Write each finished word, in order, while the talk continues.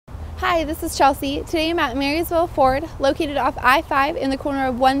Hi, this is Chelsea. Today I'm at Marysville Ford, located off I-5 in the corner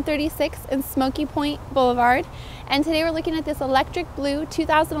of 136 and Smoky Point Boulevard. And today we're looking at this electric blue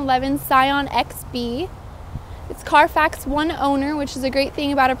 2011 Scion XB. It's Carfax one owner, which is a great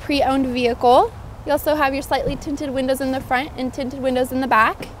thing about a pre-owned vehicle. You also have your slightly tinted windows in the front and tinted windows in the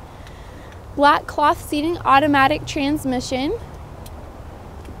back. Black cloth seating, automatic transmission.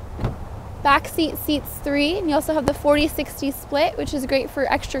 Back seat seats 3, and you also have the 40-60 split, which is great for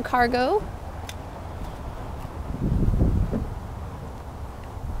extra cargo.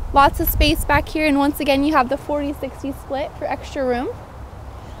 Lots of space back here, and once again you have the 40-60 split for extra room.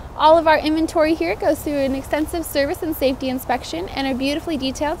 All of our inventory here goes through an extensive service and safety inspection and are beautifully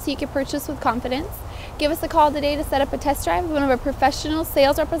detailed so you can purchase with confidence. Give us a call today to set up a test drive with one of our professional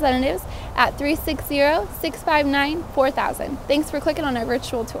sales representatives at 360-659-4000. Thanks for clicking on our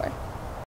virtual tour.